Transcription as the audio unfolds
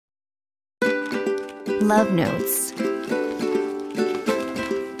Love notes.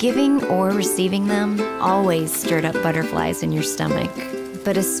 Giving or receiving them always stirred up butterflies in your stomach,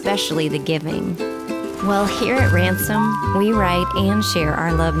 but especially the giving. Well, here at Ransom, we write and share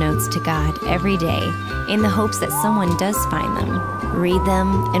our love notes to God every day in the hopes that someone does find them, read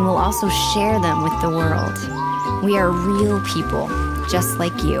them, and will also share them with the world. We are real people, just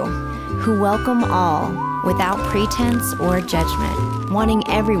like you, who welcome all without pretense or judgment, wanting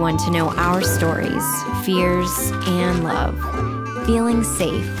everyone to know our stories, fears, and love, feeling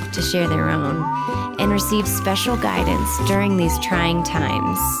safe to share their own, and receive special guidance during these trying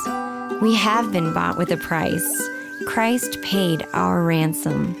times. We have been bought with a price. Christ paid our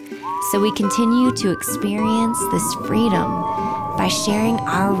ransom, so we continue to experience this freedom by sharing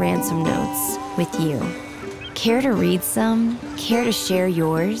our ransom notes with you. Care to read some? Care to share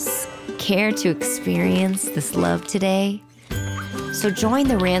yours? Care to experience this love today? So join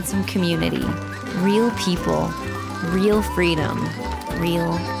the Ransom community. Real people, real freedom,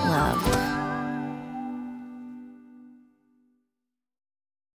 real love.